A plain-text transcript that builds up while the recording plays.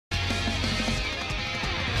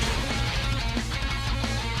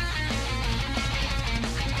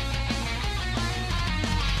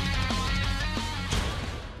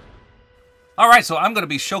Alright, so I'm going to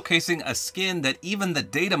be showcasing a skin that even the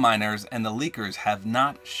data miners and the leakers have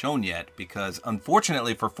not shown yet because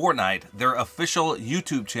unfortunately for Fortnite, their official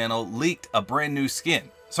YouTube channel leaked a brand new skin.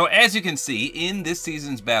 So as you can see, in this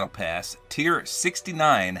season's Battle Pass, Tier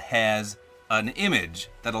 69 has an image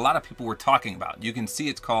that a lot of people were talking about. You can see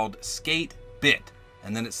it's called Skate Bit,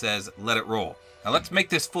 and then it says let it roll. Now let's make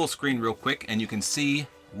this full screen real quick and you can see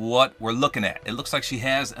what we're looking at. It looks like she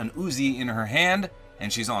has an Uzi in her hand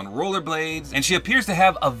and she's on rollerblades and she appears to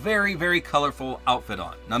have a very, very colorful outfit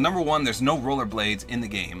on. Now number one, there's no rollerblades in the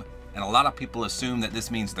game and a lot of people assume that this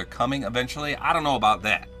means they're coming eventually. I don't know about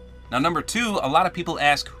that. Now number two, a lot of people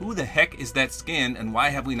ask who the heck is that skin and why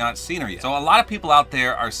have we not seen her yet? So a lot of people out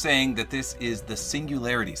there are saying that this is the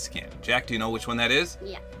Singularity skin. Jack, do you know which one that is?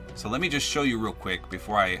 Yeah. So let me just show you real quick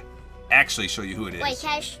before I actually show you who it is. Wait,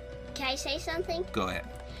 can I say something? Go ahead.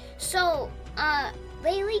 So,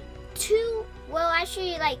 they leaked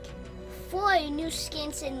actually like 4 new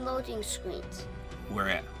skins in loading screens.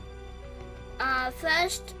 Where at?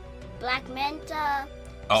 First, Black Manta.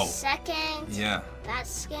 Oh. Second, yeah, that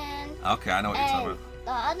skin. Okay, I know what you're talking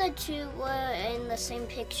about. The other 2 were in the same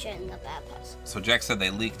picture in the Battle Pass. So Jack said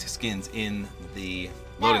they leaked skins in the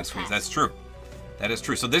loading screens. That's true. That is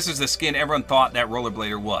true. So this is the skin everyone thought that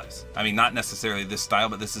rollerblader was. I mean, not necessarily this style,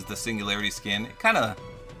 but this is the Singularity skin. It kind of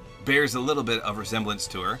bears a little bit of resemblance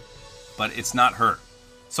to her, but it's not her.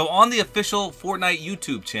 So on the official Fortnite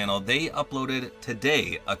YouTube channel, they uploaded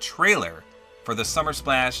today a trailer for the Summer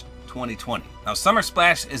Splash 2020. Now Summer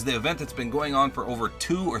Splash is the event that's been going on for over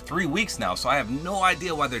 2 or 3 weeks now, so I have no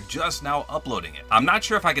idea why they're just now uploading it. I'm not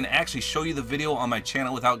sure if I can actually show you the video on my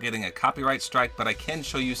channel without getting a copyright strike, but I can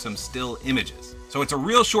show you some still images. So it's a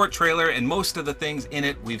real short trailer and most of the things in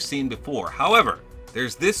it we've seen before. However,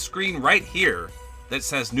 there's this screen right here that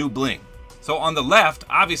says new bling. So on the left,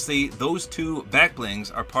 obviously those 2 back blings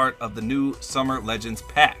are part of the new Summer Legends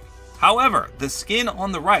pack. However, the skin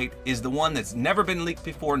on the right is the one that's never been leaked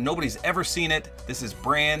before. Nobody's ever seen it. This is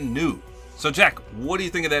brand new. So Jack, what do you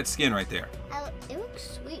think of that skin right there? It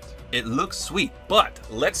looks sweet. It looks sweet, but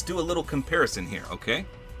let's do a little comparison here, okay?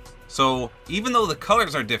 So even though the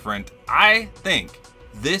colors are different, I think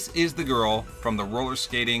this is the girl from the roller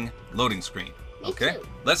skating loading screen, okay? Me too.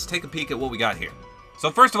 Let's take a peek at what we got here. So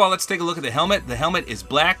first of all, let's take a look at the helmet. The helmet is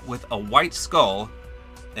black with a white skull.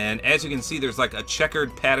 And as you can see, there's like a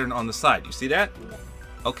checkered pattern on the side. You see that?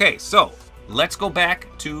 Okay, so let's go back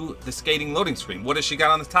to the skating loading screen. What has she got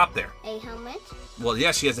on the top there? A helmet? Well,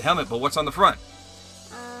 yeah, she has a helmet, but what's on the front?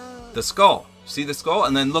 The skull. See the skull?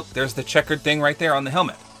 And then look, there's the checkered thing right there on the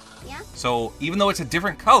helmet. Yeah. So even though it's a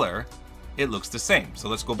different color, it looks the same. So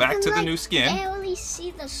let's go back to the new skin. I only see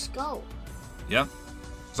the skull. Yep.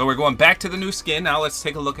 So we're going back to the new skin. Now let's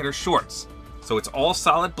take a look at her shorts. So it's all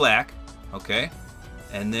solid black, okay?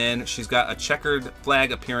 And then she's got a checkered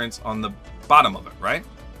flag appearance on the bottom of it, right?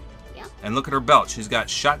 Yeah. And look at her belt. She's got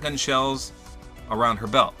shotgun shells around her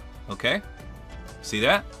belt, okay? See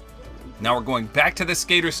that? Now we're going back to the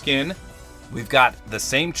skater skin. We've got the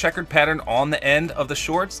same checkered pattern on the end of the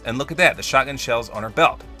shorts. And look at that, the shotgun shells on her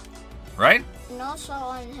belt, right? And also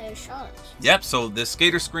on her shoulders. Yep, so the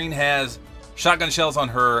skater screen has shotgun shells on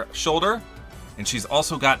her shoulder. And she's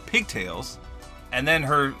also got pigtails. And then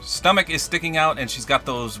her stomach is sticking out and she's got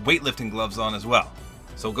those weightlifting gloves on as well.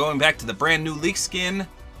 So going back to the brand new leak skin,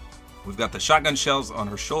 we've got the shotgun shells on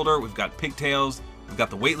her shoulder, we've got pigtails, we've got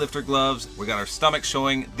the weightlifter gloves, we got her stomach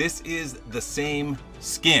showing. This is the same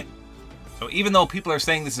skin. So even though people are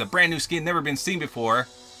saying this is a brand new skin, never been seen before,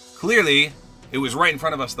 clearly it was right in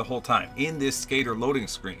front of us the whole time in this skater loading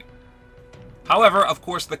screen. However, of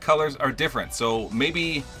course, the colors are different. So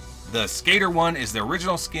maybe the skater one is the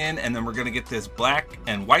original skin, and then we're going to get this black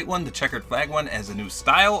and white one, the checkered flag one, as a new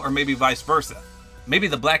style, or maybe vice versa. Maybe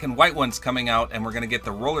the black and white one's coming out, and we're going to get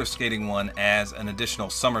the roller skating one as an additional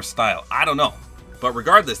summer style. I don't know. But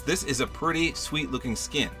regardless, this is a pretty sweet looking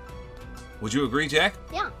skin. Would you agree, Jack?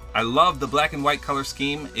 Yeah. I love the black and white color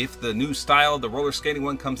scheme. If the new style, the roller skating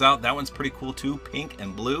one comes out, that one's pretty cool too, pink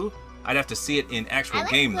and blue. I'd have to see it in actual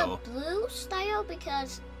game though. I like the blue style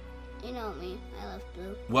because you know me, I love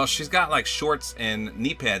blue. Well, she's got like shorts and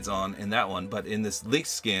knee pads on in that one, but in this leaked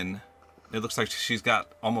skin, it looks like she's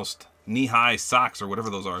got almost knee-high socks or whatever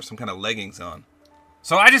those are, some kind of leggings on.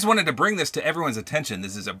 So I just wanted to bring this to everyone's attention.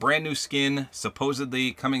 This is a brand new skin,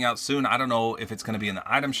 supposedly coming out soon. I don't know if it's going to be in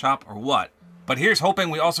the item shop or what, but here's hoping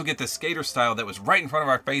we also get the skater style that was right in front of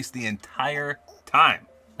our face the entire time.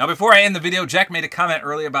 Now, before I end the video, Jack made a comment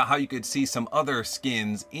earlier about how you could see some other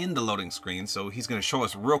skins in the loading screen, so he's going to show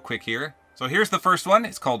us real quick here. So here's the first one.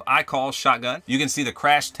 It's called I Call Shotgun. You can see the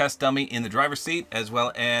crash test dummy in the driver's seat, as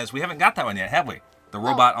well as, we haven't got that one yet, have we? The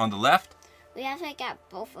robot on the left. We haven't got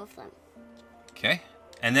both of them. Okay.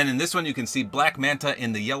 And then in this one, you can see Black Manta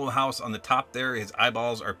in the yellow house on the top there. His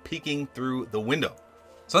eyeballs are peeking through the window.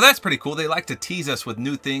 So that's pretty cool. They like to tease us with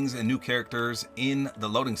new things and new characters in the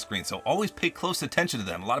loading screen. So always pay close attention to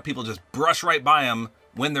them. A lot of people just brush right by them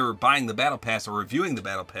when they're buying the Battle Pass or reviewing the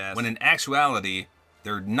Battle Pass, when in actuality,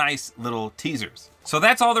 they're nice little teasers. So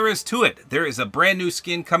that's all there is to it. There is a brand new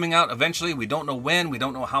skin coming out eventually. We don't know when, we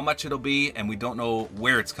don't know how much it'll be, and we don't know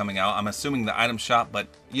where it's coming out. I'm assuming the item shop, but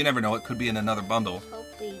you never know. It could be in another bundle.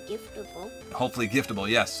 Hopefully giftable. Hopefully giftable,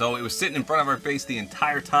 yes. So it was sitting in front of our face the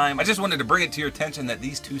entire time. I just wanted to bring it to your attention that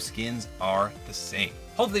these two skins are the same.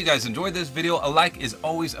 Hopefully you guys enjoyed this video. A like is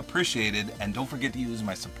always appreciated, and don't forget to use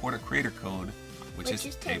my Support-A-Creator Code, which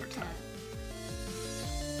is Tabor time.